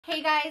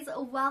Hey guys,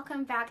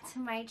 welcome back to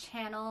my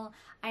channel.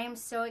 I am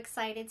so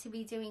excited to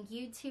be doing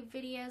YouTube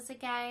videos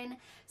again.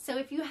 So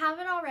if you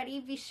haven't already,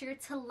 be sure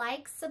to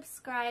like,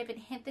 subscribe, and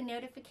hit the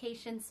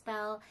notifications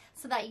bell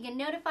so that you get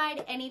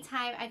notified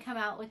anytime I come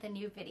out with a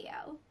new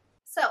video.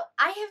 So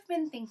I have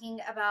been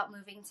thinking about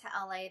moving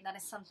to LA. That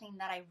is something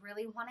that I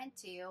really want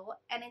to do,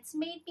 and it's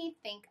made me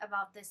think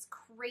about this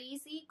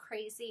crazy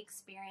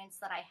experience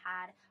that I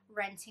had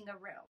renting a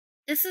room.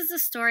 This is the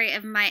story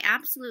of my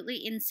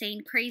absolutely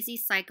insane, crazy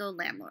psycho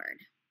landlord.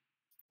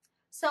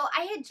 So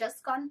I had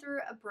just gone through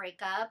a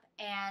breakup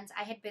and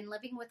I had been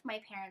living with my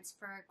parents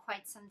for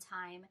quite some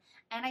time,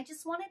 and I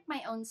just wanted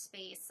my own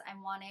space. I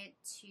wanted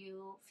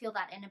to feel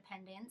that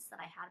independence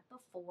that I had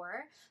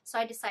before, so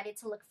I decided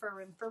to look for a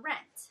room for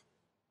rent.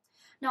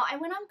 Now, I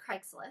went on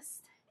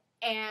Craigslist,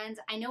 and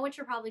I know what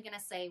you're probably going to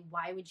say,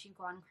 why would you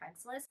go on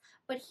Craigslist?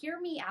 But hear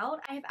me out.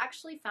 I have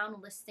actually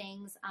found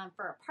listings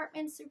for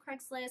apartments through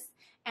Craigslist,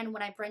 and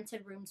when I've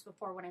rented rooms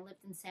before when I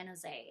lived in San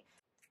Jose.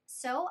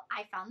 So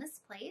I found this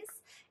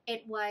place.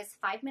 It was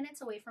 5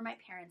 minutes away from my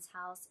parents'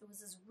 house. It was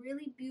this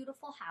really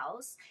beautiful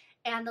house,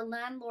 and the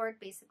landlord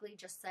basically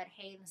just said,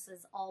 hey, this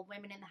is all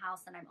women in the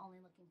house, and I'm only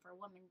looking for a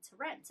woman to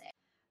rent it.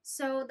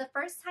 So the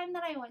first time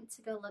that I went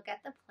to go look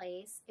at the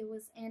place, it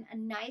was in a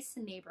nice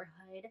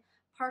neighborhood.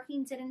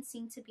 Parking didn't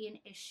seem to be an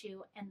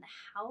issue, and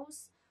the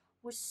house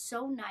was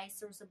so nice.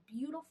 There was a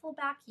beautiful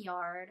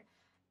backyard,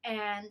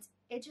 and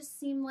it just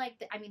seemed like,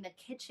 the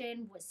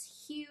kitchen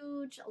was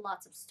huge,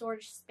 lots of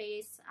storage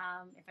space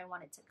if I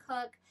wanted to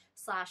cook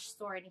 /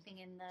 store anything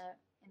in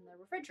the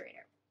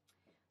refrigerator.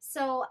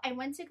 So I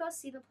went to go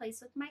see the place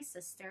with my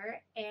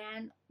sister,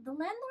 and the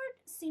landlord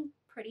seemed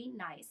pretty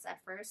nice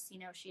at first. You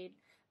know, she had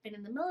been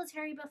in the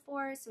military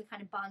before, so we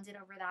kind of bonded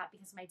over that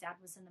because my dad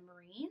was in the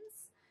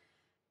Marines.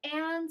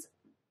 And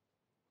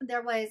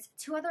there was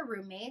two other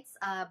roommates,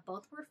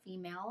 both were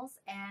females,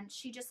 and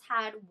she just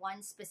had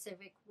one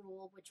specific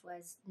rule, which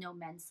was no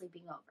men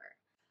sleeping over.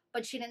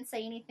 But she didn't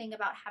say anything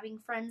about having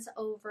friends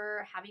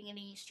over, having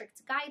any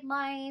strict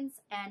guidelines,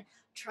 and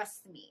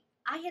trust me,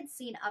 I had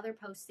seen other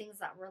postings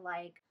that were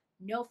like,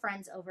 no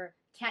friends over,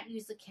 can't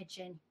use the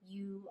kitchen,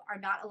 you are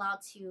not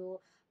allowed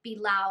to be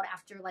loud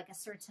after like a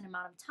certain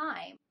amount of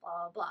time,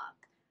 blah, blah, blah.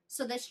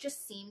 So this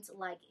just seemed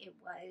like it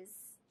was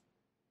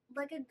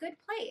like a good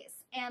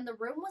place, and the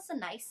room was a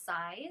nice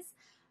size.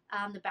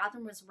 The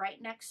bathroom was right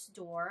next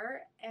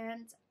door,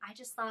 and I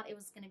just thought it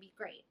was going to be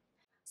great.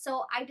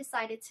 So I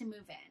decided to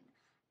move in,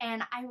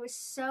 and I was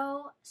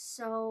so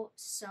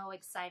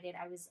excited.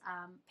 I was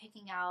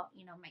picking out,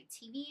 my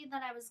TV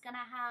that I was going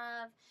to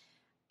have,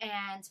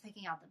 and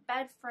picking out the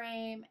bed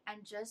frame,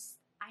 and just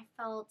I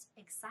felt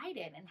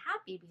excited and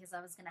happy because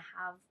I was going to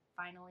have,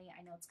 finally,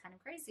 I know it's kind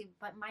of crazy,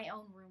 but my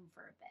own room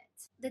for a bit.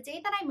 The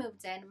day that I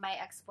moved in, my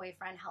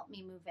ex-boyfriend helped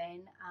me move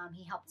in.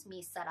 He helped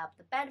me set up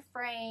the bed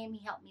frame.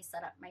 He helped me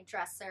set up my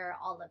dresser,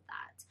 all of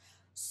that.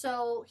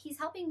 So he's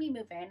helping me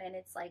move in, and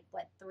it's like,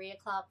 3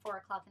 o'clock, 4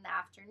 o'clock in the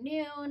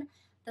afternoon.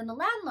 Then the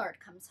landlord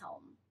comes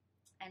home,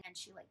 and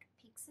she like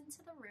peeks into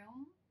the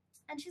room,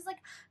 and she's like,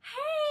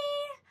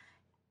 hey.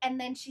 And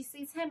then she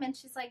sees him, and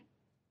she's like,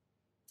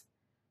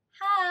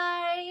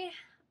 hi.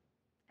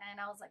 And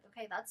I was like,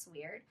 okay, that's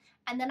weird.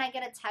 And then I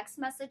get a text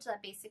message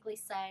that basically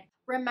said,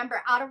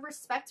 remember, out of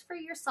respect for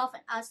yourself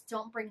and us,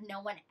 don't bring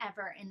no one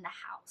ever in the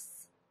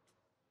house.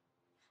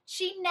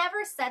 She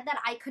never said that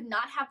I could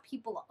not have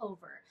people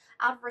over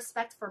out of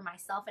respect for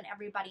myself and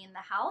everybody in the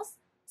house.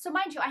 So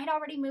mind you, I had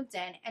already moved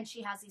in, and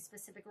she has these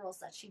specific rules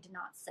that she did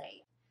not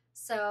say.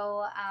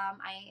 So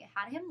I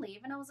had him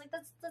leave, and I was like,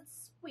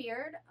 that's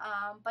weird,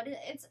 but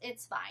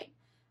it's fine.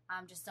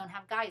 Just don't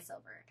have guys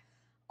over.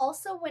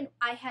 Also, when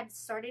I had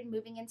started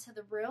moving into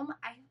the room,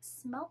 I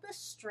smelled this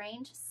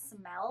strange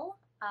smell,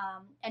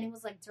 and it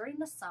was like during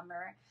the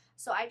summer.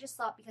 So I just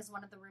thought because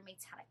one of the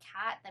roommates had a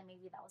cat, that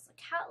maybe that was a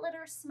cat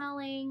litter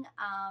smelling.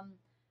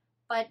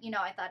 But,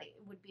 I thought it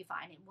would be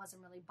fine. It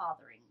wasn't really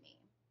bothering me.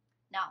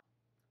 Now,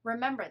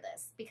 remember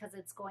this because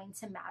it's going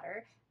to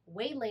matter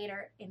way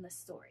later in the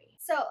story.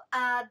 So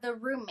the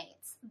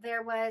roommates,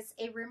 there was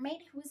a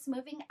roommate who was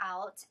moving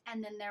out,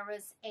 and then there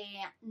was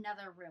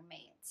another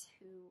roommate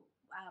who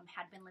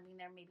had been living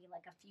there maybe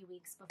like a few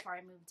weeks before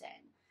I moved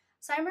in.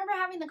 So I remember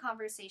having the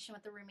conversation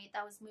with the roommate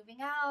that was moving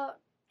out.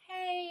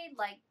 Hey,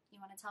 like, you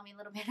want to tell me a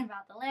little bit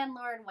about the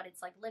landlord, what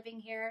it's like living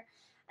here?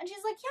 And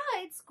she's like,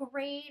 yeah, it's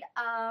great.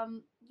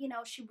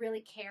 She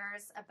really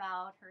cares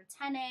about her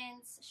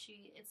tenants.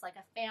 It's like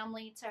a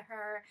family to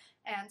her.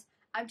 And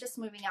I'm just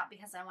moving out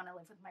because I want to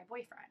live with my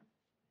boyfriend.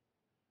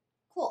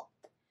 Cool.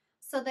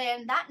 So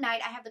then that night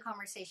I had the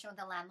conversation with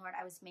the landlord.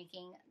 I was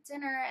making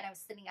dinner, and I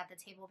was sitting at the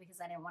table because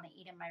I didn't want to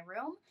eat in my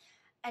room.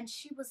 And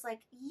she was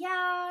like,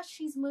 yeah,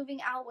 she's moving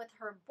out with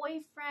her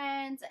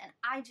boyfriend, and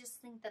I just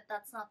think that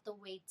that's not the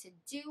way to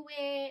do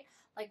it.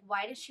 Like,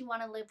 why does she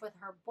want to live with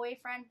her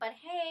boyfriend? But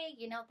hey,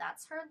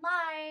 that's her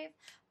life.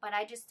 But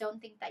I just don't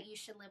think that you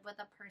should live with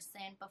a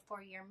person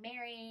before you're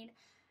married.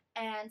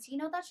 And,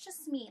 that's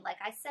just me. Like,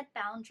 I set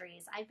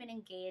boundaries. I've been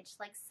engaged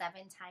like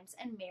 7 times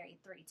and married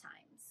 3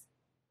 times.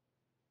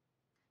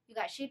 You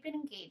guys, she had been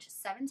engaged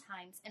 7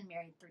 times and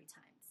married 3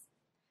 times.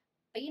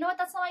 But you know what?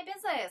 That's not my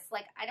business.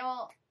 Like, I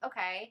don't,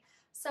 okay.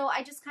 So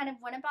I just kind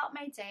of went about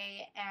my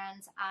day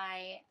and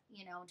I,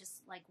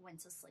 just like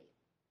went to sleep.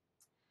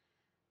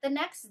 The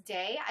next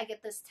day, I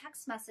get this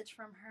text message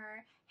from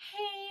her.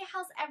 Hey,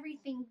 how's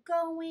everything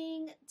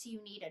going? Do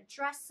you need a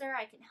dresser?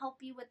 I can help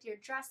you with your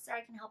dresser.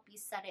 I can help you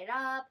set it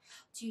up.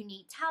 Do you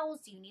need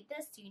towels? Do you need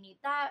this? Do you need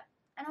that?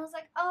 And I was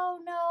like, oh,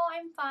 no,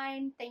 I'm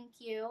fine. Thank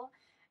you.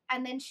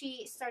 And then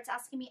she starts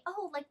asking me,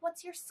 oh, like,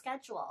 what's your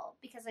schedule?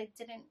 Because I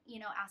didn't,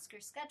 ask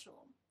her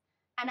schedule.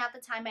 And at the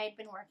time, I had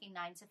been working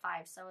 9 to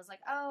 5. So I was like,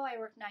 oh, I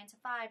work 9 to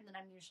 5. And then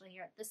I'm usually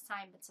here at this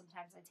time. But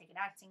sometimes I take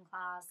an acting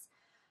class.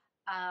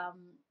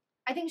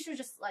 I think she was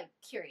just like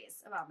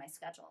curious about my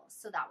schedule,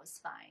 so that was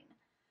fine.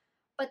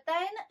 But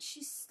then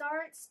she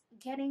starts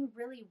getting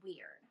really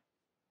weird.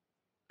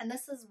 And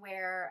this is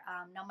where,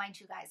 now mind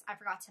you guys, I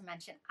forgot to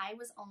mention, I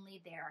was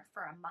only there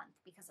for a month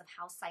because of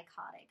how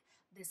psychotic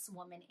this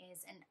woman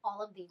is and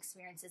all of the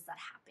experiences that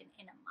happen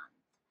in a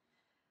month.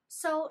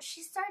 So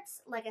she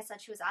starts, like I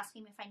said, she was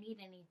asking me if I need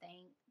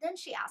anything. Then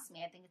she asked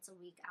me, I think it's a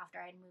week after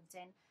I'd moved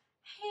in,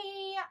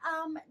 hey,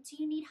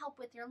 do you need help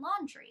with your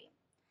laundry?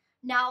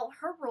 Now,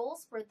 her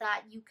rules were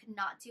that you could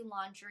not do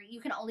laundry. You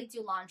can only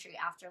do laundry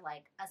after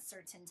like a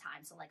certain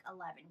time, so like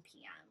 11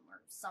 p.m.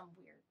 or some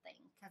weird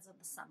thing because of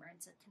the summer and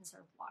to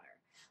conserve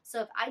water. So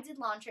if I did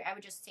laundry, I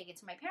would just take it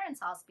to my parents'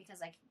 house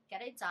because I could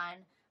get it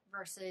done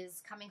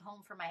versus coming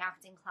home from my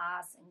acting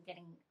class and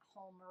getting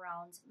home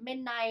around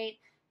midnight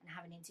and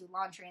having to do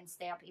laundry and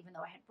stay up even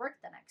though I had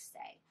work the next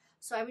day.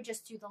 So I would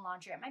just do the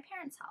laundry at my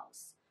parents'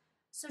 house.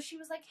 So she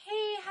was like,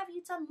 hey, have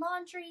you done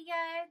laundry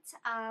yet?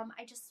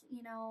 I just,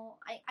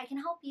 I can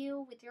help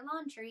you with your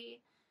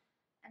laundry.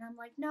 And I'm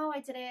like, no,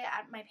 I did it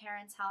at my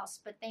parents' house,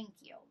 but thank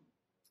you.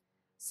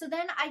 So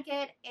then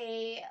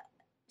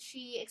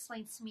she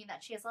explains to me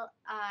that she has a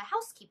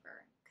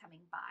housekeeper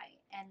coming by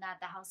and that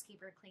the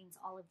housekeeper cleans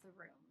all of the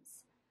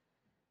rooms.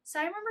 So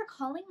I remember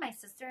calling my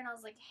sister and I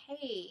was like,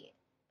 hey,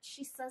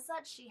 she says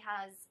that she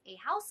has a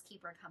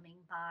housekeeper coming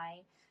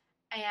by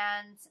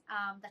and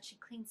that she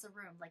cleans the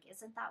room. Like,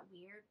 isn't that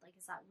weird? Like,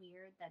 is that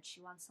weird that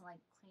she wants to like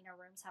clean her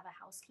rooms, have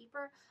a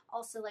housekeeper?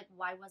 Also, like,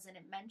 why wasn't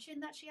it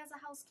mentioned that she has a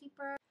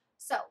housekeeper?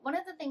 So one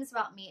of the things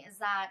about me is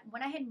that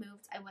when I had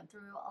moved, I went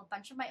through a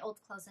bunch of my old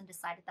clothes and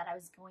decided that I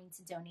was going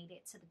to donate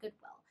it to the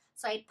Goodwill.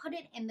 So I put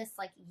it in this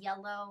like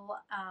yellow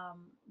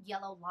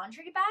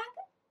laundry bag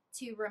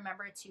to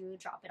remember to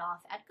drop it off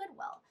at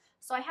Goodwill.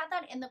 So I had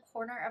that in the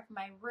corner of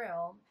my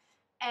room,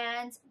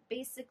 and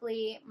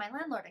basically my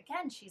landlord,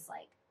 again, she's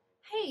like,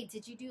 hey,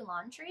 did you do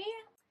laundry?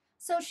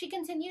 So she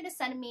continued to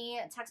send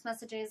me text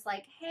messages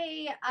like,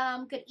 hey,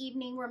 good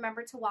evening.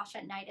 Remember to wash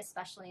at night,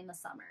 especially in the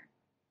summer.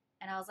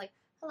 And I was like,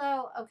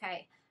 hello,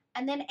 okay.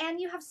 And then, and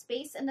you have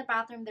space in the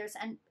bathroom. There's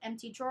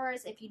empty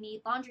drawers. If you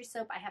need laundry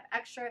soap, I have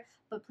extra,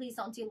 but please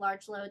don't do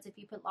large loads. If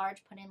you put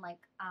large, put in like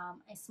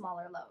a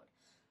smaller load.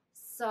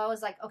 So I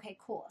was like, okay,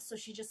 cool. So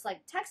she just like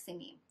texting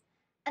me.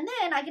 And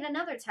then I get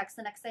another text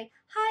the next day.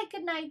 Hi,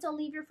 good night. Don't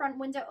leave your front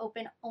window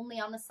open, only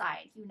on the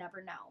side. You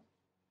never know.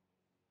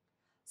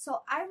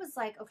 So I was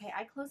like, okay,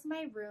 I close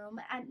my room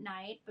at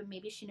night, but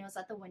maybe she knows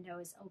that the window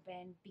is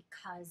open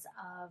because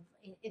of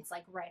it's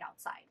like right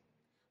outside.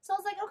 So I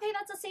was like, okay,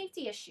 that's a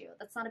safety issue.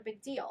 That's not a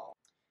big deal.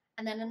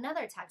 And then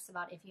another text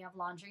about if you have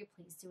laundry,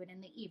 please do it in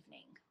the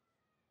evening.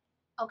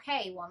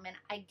 Okay, woman,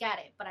 I get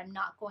it, but I'm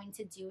not going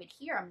to do it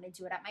here. I'm going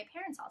to do it at my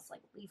parents' house.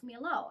 Like, leave me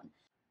alone.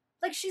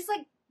 Like, she's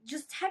like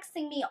just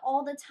texting me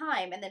all the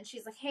time. And then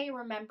she's like, hey,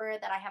 remember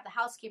that I have the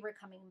housekeeper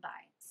coming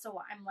by.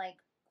 So I'm like,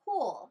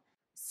 cool.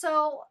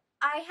 So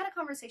I had a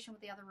conversation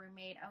with the other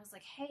roommate. I was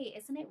like, hey,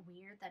 isn't it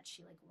weird that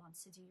she like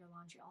wants to do your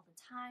laundry all the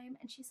time?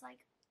 And she's like,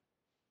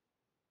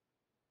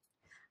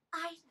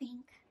 I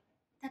think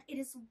that it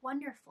is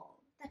wonderful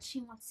that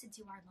she wants to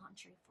do our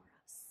laundry for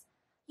us.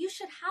 You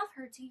should have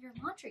her do your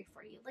laundry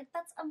for you. Like,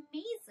 that's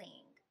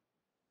amazing.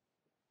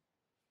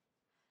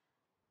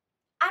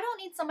 I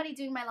don't need somebody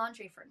doing my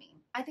laundry for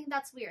me. I think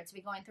that's weird to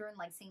be going through and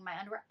like seeing my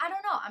underwear. I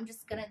don't know. I'm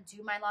just going to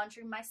do my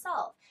laundry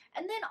myself.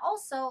 And then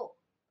also,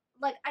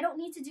 like, I don't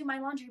need to do my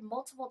laundry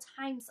multiple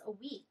times a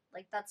week.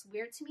 Like, that's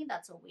weird to me.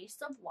 That's a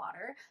waste of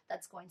water.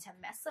 That's going to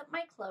mess up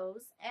my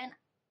clothes. And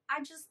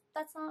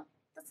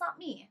that's not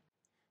me.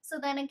 So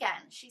then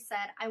again, she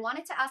said, I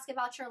wanted to ask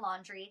about your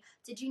laundry.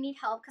 Did you need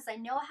help? Because I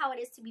know how it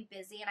is to be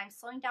busy and I'm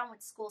slowing down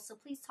with school. So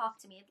please talk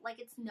to me. Like,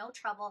 it's no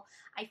trouble.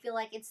 I feel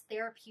like it's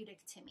therapeutic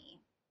to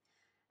me.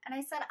 And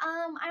I said,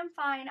 I'm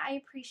fine. I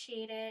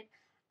appreciate it.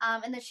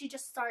 And then she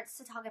just starts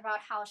to talk about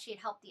how she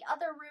had helped the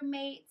other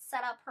roommate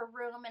set up her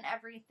room and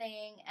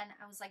everything. And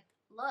I was like,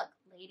 look,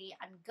 lady,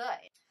 I'm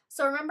good.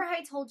 So remember how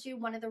I told you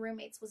one of the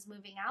roommates was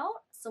moving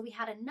out? So we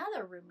had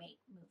another roommate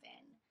move in.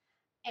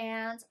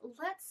 And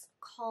let's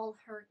call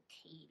her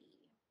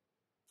Katie.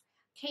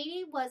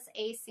 Katie was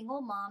a single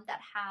mom that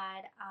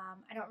had,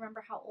 I don't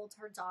remember how old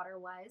her daughter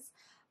was,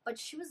 but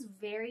she was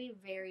very,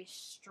 very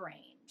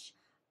strange.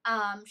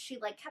 She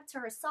like kept to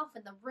herself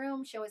in the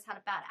room. She always had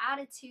a bad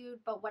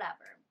attitude, but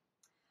whatever.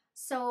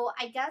 So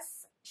I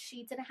guess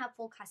she didn't have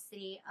full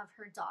custody of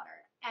her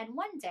daughter. And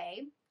one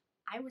day,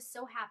 I was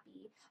so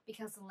happy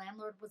because the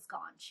landlord was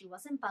gone. She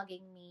wasn't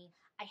bugging me.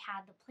 I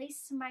had the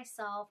place to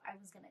myself. I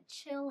was going to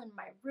chill in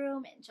my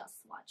room and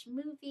just watch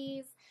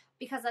movies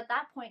because at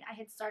that point I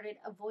had started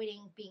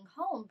avoiding being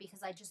home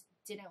because I just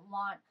didn't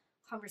want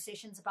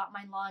conversations about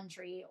my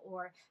laundry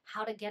or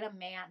how to get a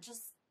man,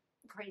 just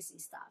crazy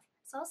stuff.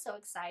 So I was so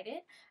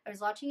excited. I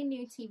was watching a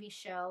new TV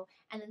show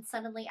and then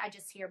suddenly I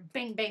just hear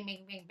bang, bang,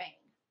 bang, bang, bang.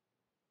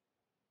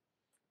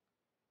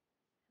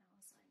 And I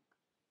was like,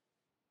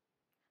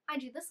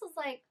 mind you, this was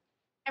like,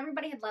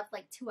 everybody had left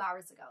like 2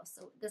 hours ago.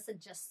 So this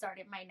had just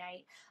started my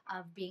night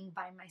of being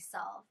by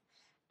myself.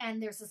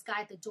 And there's this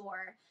guy at the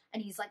door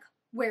and he's like,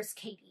 where's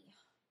Katie?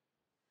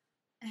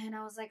 And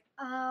I was like,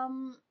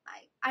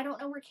 I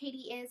don't know where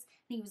Katie is.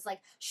 And he was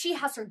like, she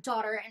has her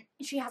daughter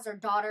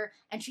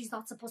and she's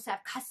not supposed to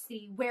have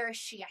custody. Where is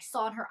she? I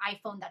saw on her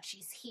iPhone that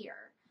she's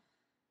here.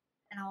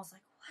 And I was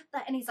like, what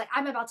the? And he's like,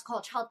 I'm about to call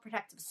Child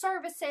Protective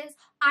Services.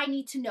 I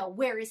need to know,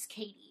 where is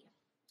Katie?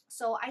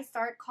 So I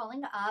start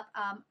calling up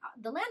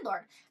the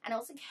landlord and I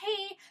was like,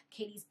 hey,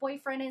 Katie's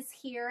boyfriend is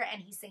here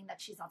and he's saying that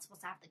she's not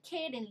supposed to have the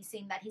kid and he's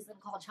saying that he's going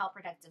to call Child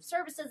Protective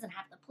Services and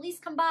have the police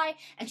come by.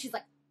 And she's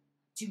like,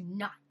 do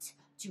not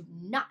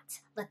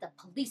let the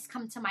police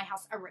come to my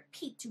house. I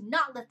repeat, do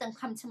not let them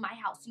come to my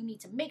house. You need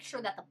to make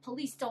sure that the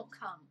police don't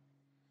come.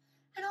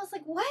 And I was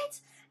like,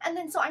 what? And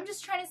then so I'm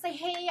just trying to say,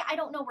 hey, I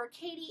don't know where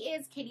Katie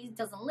is. Katie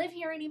doesn't live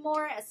here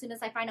anymore. As soon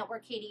as I find out where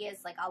Katie is,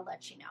 like, I'll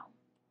let you know.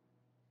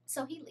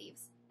 So he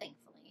leaves,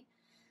 thankfully.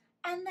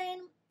 And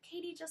then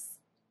Katie just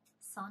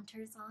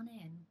saunters on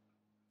in.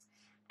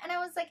 And I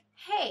was like,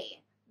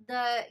 hey,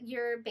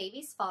 your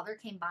baby's father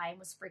came by and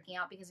was freaking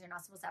out because you're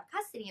not supposed to have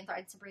custody and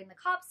threatened to bring the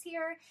cops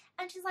here.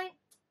 And she's like,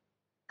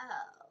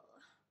 oh,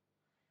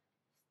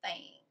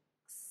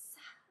 thanks.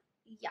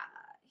 Yeah,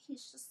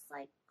 he's just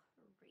like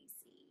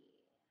crazy.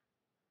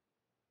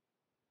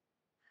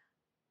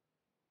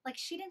 Like,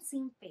 she didn't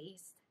seem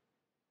fazed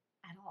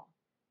at all.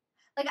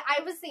 Like,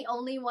 I was the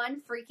only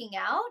one freaking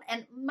out.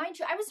 And mind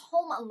you, I was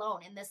home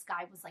alone and this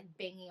guy was like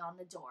banging on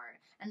the door.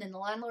 And then the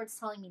landlord's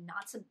telling me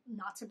not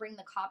to bring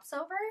the cops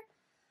over.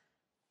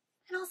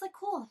 And I was like,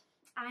 cool.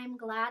 I'm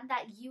glad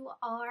that you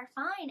are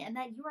fine and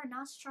that you are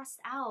not stressed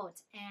out.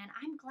 And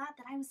I'm glad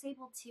that I was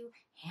able to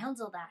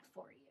handle that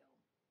for you.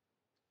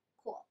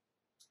 Cool.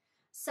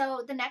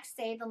 So the next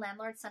day, the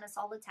landlord sent us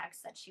all the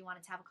texts that she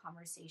wanted to have a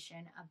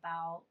conversation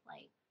about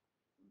like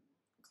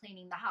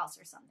cleaning the house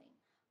or something.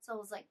 So I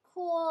was like,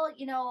 cool.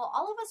 You know,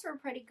 all of us were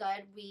pretty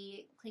good.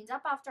 We cleaned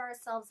up after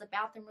ourselves. The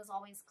bathroom was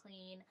always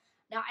clean.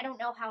 Now, I don't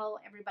know how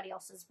everybody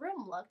else's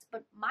room looked,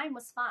 but mine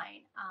was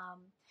fine.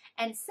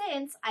 And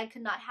since I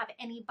could not have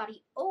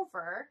anybody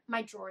over,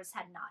 my drawers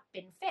had not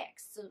been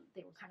fixed. So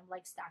they were kind of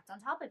like stacked on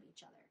top of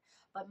each other.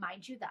 But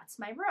mind you, that's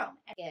my room.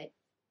 And it gets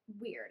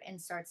weird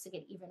and starts to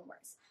get even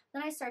worse.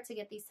 Then I start to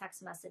get these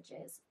text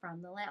messages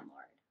from the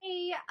landlord.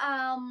 Hey,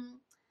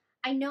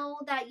 I know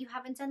that you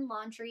haven't done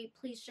laundry.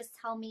 Please just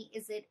tell me,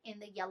 is it in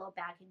the yellow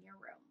bag in your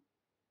room?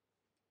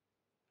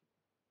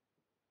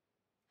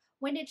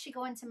 When did she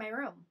go into my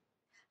room?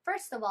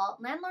 First of all,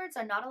 landlords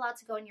are not allowed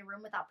to go in your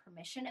room without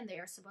permission and they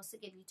are supposed to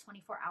give you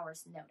 24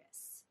 hours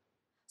notice.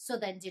 So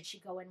then did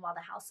she go in while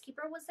the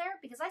housekeeper was there?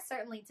 Because I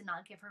certainly did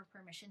not give her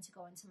permission to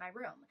go into my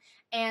room.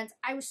 And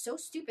I was so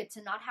stupid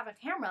to not have a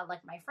camera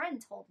like my friend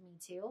told me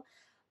to.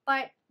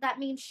 But that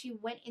means she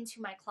went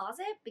into my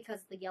closet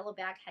because the yellow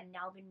bag had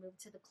now been moved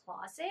to the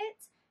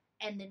closet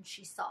and then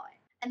she saw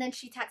it. And then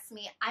she texts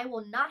me, I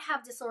will not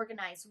have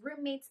disorganized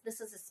roommates. This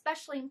is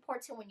especially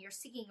important when you're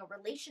seeking a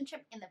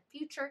relationship in the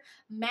future.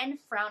 Men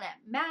frown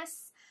at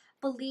mess.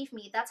 Believe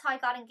me, that's how I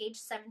got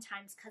engaged 7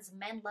 times because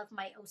men love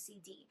my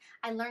OCD.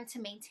 I learned to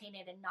maintain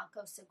it and not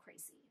go so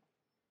crazy.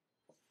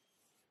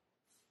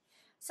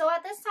 So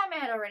at this time,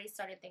 I had already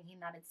started thinking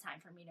that it's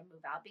time for me to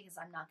move out because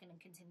I'm not going to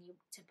continue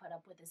to put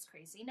up with this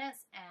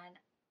craziness. And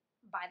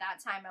by that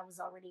time, I was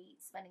already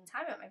spending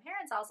time at my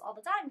parents' house all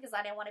the time because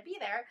I didn't want to be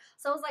there.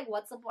 So I was like,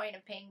 what's the point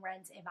of paying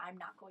rent if I'm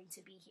not going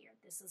to be here?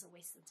 This is a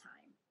waste of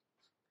time.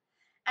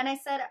 And I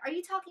said, are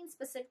you talking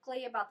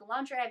specifically about the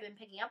laundry I've been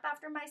picking up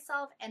after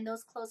myself? And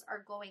those clothes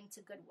are going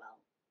to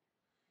Goodwill.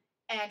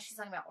 And she's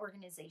talking about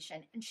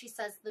organization. And she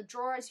says, the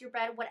drawers, your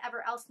bed,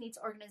 whatever else needs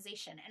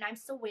organization. And I'm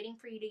still waiting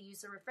for you to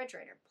use the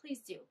refrigerator. Please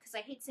do, because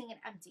I hate seeing it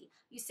empty.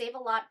 You save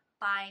a lot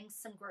buying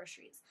some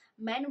groceries.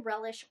 Men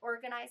relish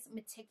organized,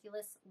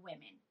 meticulous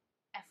women.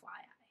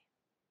 FYI.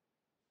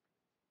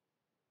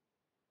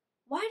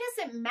 Why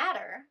does it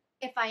matter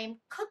if I am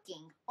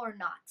cooking or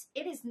not?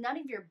 It is none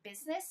of your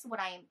business what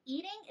I am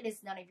eating. It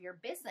is none of your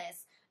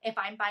business if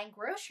I'm buying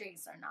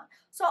groceries or not.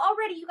 So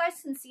already you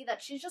guys can see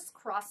that she's just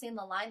crossing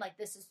the line. Like,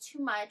 this is too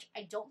much.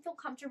 I don't feel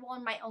comfortable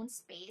in my own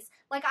space.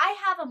 Like, I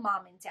have a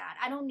mom and dad.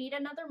 I don't need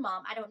another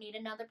mom. I don't need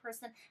another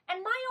person.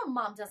 And my own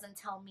mom doesn't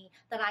tell me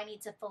that I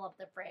need to fill up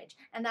the fridge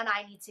and that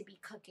I need to be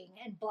cooking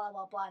and blah,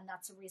 blah, blah. And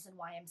that's the reason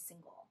why I'm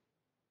single.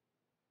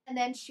 And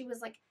then she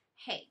was like,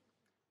 hey,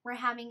 we're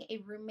having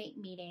a roommate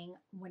meeting.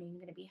 When are you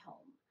going to be home?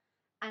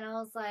 And I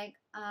was like,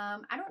 I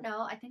don't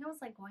know. I think I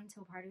was like going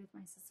to a party with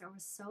my sister. I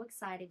was so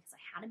excited because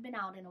I hadn't been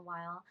out in a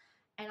while.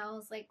 And I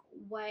was like,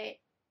 what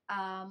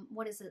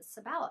is this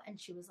about? And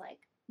she was like,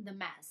 the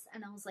mess.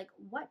 And I was like,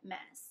 what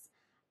mess?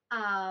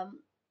 Um,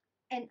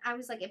 and I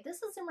was like, if this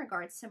is in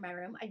regards to my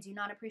room, I do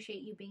not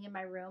appreciate you being in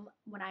my room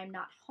when I'm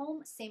not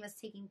home. Same as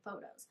taking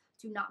photos.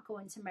 Do not go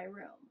into my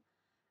room.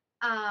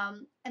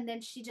 And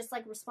then she just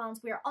like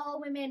responds, we are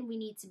all women. We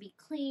need to be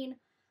clean,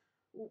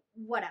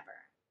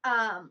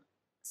 whatever.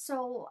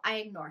 So I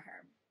ignore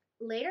her.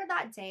 Later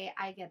that day,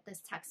 I get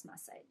this text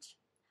message.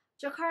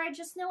 Jakara,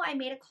 just know I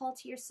made a call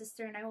to your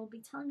sister and I will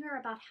be telling her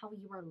about how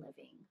you are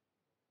living.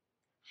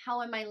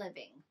 How am I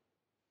living?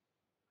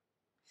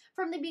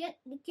 From the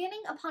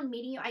beginning, upon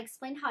meeting you, I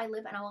explained how I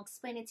live and I will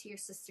explain it to your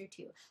sister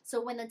too.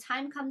 So when the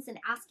time comes and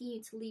asking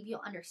you to leave,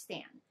 you'll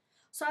understand.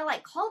 So I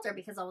like called her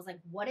because I was like,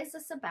 what is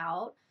this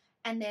about?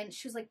 And then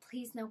she was like,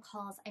 please no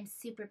calls. I'm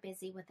super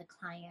busy with a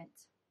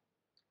client.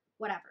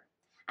 Whatever.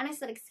 And I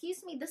said,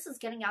 excuse me, this is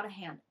getting out of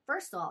hand.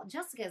 First of all,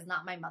 Jessica is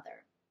not my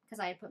mother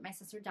because I had put my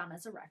sister down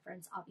as a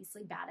reference.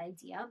 Obviously, bad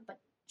idea, but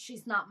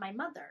she's not my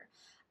mother.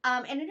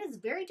 And it is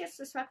very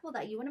disrespectful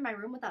that you went in my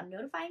room without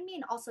notifying me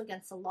and also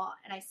against the law.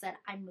 And I said,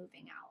 I'm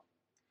moving out.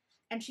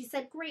 And she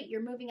said, great,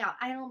 you're moving out.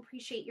 I don't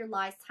appreciate your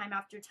lies time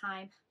after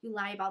time. You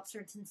lie about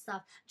certain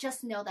stuff.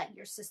 Just know that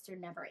your sister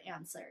never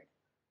answered.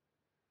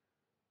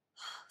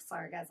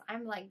 Sorry, guys.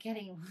 I'm like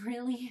getting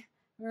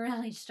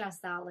really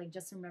stressed out, like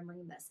just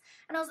remembering this.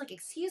 And I was like,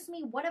 excuse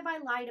me, what have I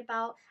lied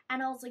about?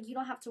 And I was like, you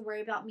don't have to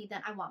worry about me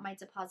then. I want my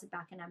deposit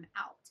back and I'm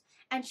out.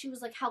 And she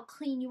was like, how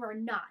clean you are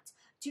not.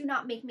 Do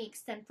not make me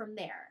extend from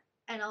there.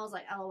 And I was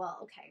like, LOL,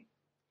 okay.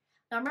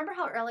 Now remember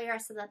how earlier I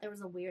said that there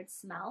was a weird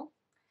smell?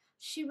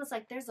 She was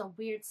like, there's a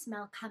weird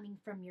smell coming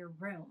from your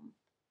room.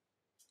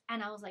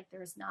 And I was like,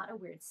 there's not a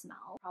weird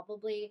smell.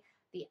 Probably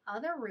the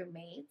other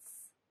roommates,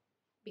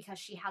 because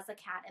she has a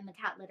cat in the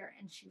cat litter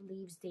and she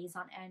leaves days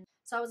on end.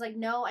 So I was like,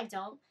 no, I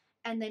don't.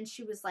 And then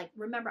she was like,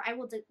 remember, I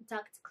will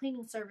deduct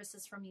cleaning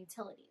services from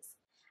utilities.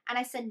 And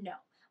I said, no.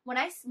 When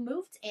I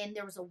moved in,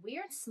 there was a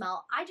weird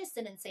smell. I just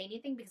didn't say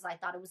anything because I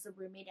thought it was the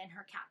roommate and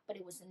her cat, but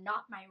it was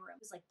not my room.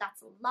 It was like,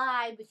 that's a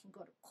lie. We can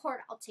go to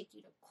court. I'll take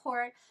you to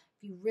court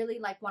if you really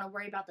like want to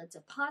worry about the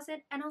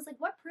deposit. And I was like,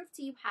 what proof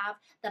do you have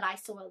that I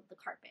soiled the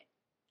carpet?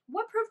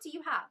 What proof do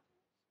you have?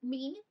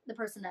 Me, the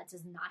person that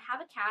does not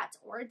have a cat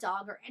or a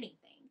dog or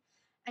anything.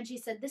 And she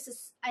said,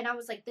 and I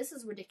was like, this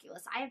is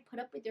ridiculous. I have put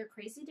up with your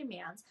crazy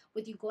demands,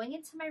 with you going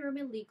into my room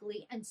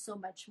illegally, and so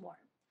much more.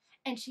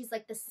 And she's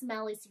like, the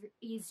smell is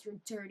your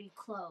dirty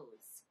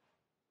clothes.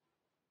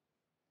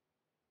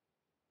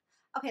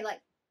 Okay, like,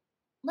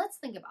 let's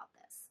think about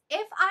this.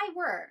 If I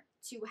were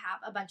to have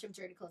a bunch of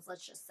dirty clothes,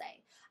 let's just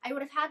say, I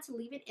would have had to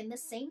leave it in the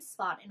same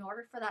spot in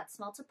order for that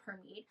smell to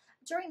permeate.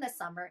 During the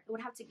summer, it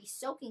would have to be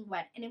soaking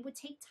wet, and it would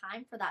take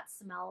time for that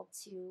smell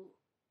to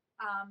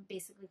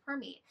basically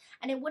permeate.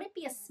 And it wouldn't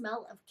be a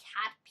smell of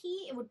cat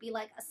pee, it would be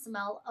like a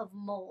smell of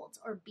mold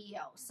or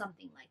BO,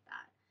 something like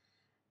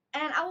that.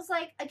 And I was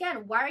like,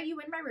 again, why are you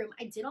in my room?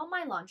 I did all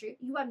my laundry.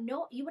 You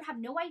would have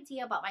no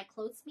idea about my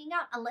clothes being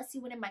out unless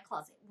you went in my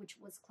closet, which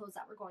was clothes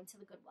that were going to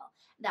the Goodwill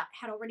that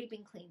had already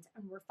been cleaned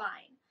and were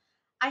fine.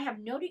 I have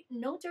no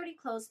dirty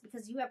clothes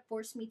because you have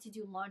forced me to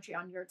do laundry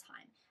on your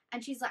time.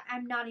 And she's like,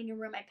 I'm not in your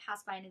room. I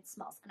passed by and it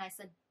smells. And I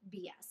said,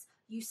 BS.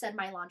 You said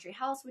my laundry.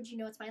 How else would you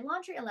know it's my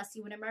laundry unless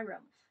you went in my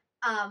room?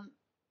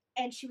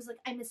 And she was like,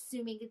 I'm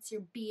assuming it's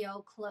your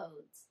BO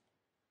clothes.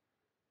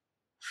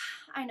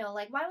 I know,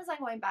 like, why was I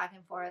going back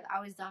and forth?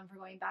 I was done for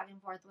going back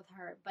and forth with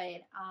her,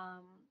 but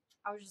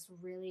I was just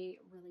really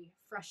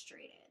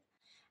frustrated.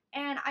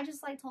 And I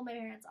just like told my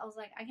parents, I was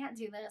like, I can't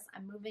do this.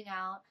 I'm moving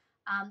out.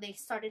 They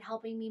started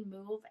helping me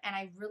move, and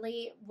I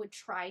really would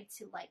try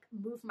to like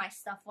move my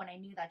stuff when I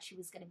knew that she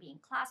was going to be in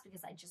class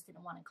because I just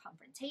didn't want a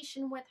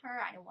confrontation with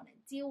her. I didn't want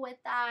to deal with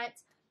that.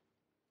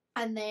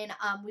 And then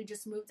we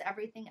just moved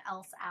everything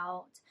else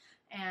out,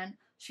 and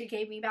she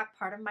gave me back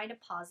part of my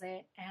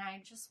deposit, and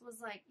I just was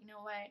like, you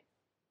know what?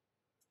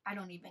 I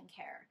don't even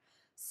care.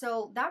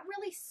 So that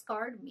really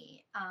scarred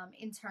me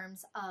in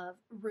terms of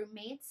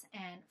roommates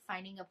and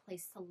finding a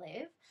place to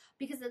live,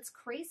 because it's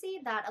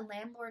crazy that a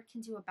landlord can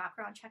do a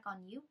background check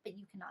on you, but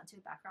you cannot do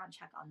a background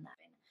check on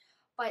them.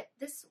 But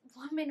this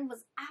woman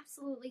was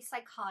absolutely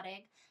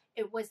psychotic.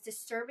 It was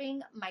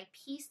disturbing my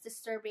peace,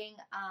 disturbing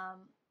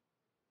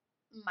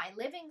my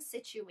living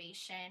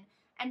situation.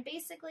 And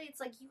basically, it's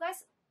like, you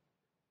guys,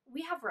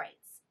 we have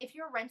rights. If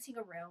you're renting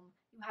a room,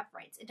 you have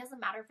rights. It doesn't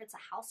matter if it's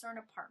a house or an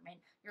apartment.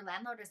 Your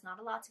landlord is not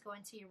allowed to go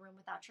into your room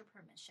without your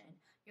permission.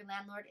 Your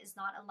landlord is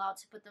not allowed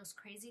to put those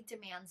crazy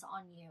demands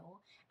on you,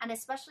 and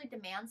especially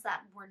demands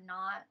that were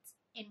not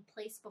in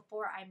place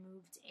before I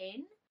moved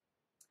in.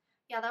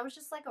 Yeah, that was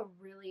just like a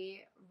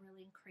really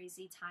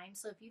crazy time.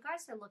 So if you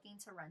guys are looking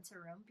to rent a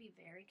room, be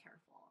very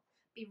careful.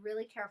 Be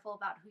really careful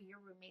about who your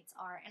roommates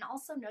are, and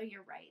also know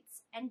your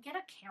rights, and get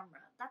a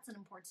camera. That's an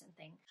important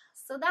thing.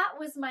 So that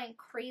was my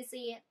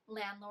crazy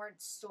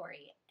landlord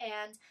story.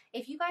 And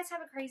if you guys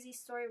have a crazy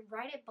story,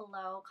 write it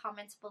below,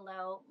 comment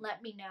below,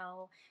 let me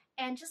know.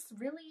 and just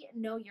really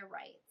know your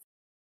rights.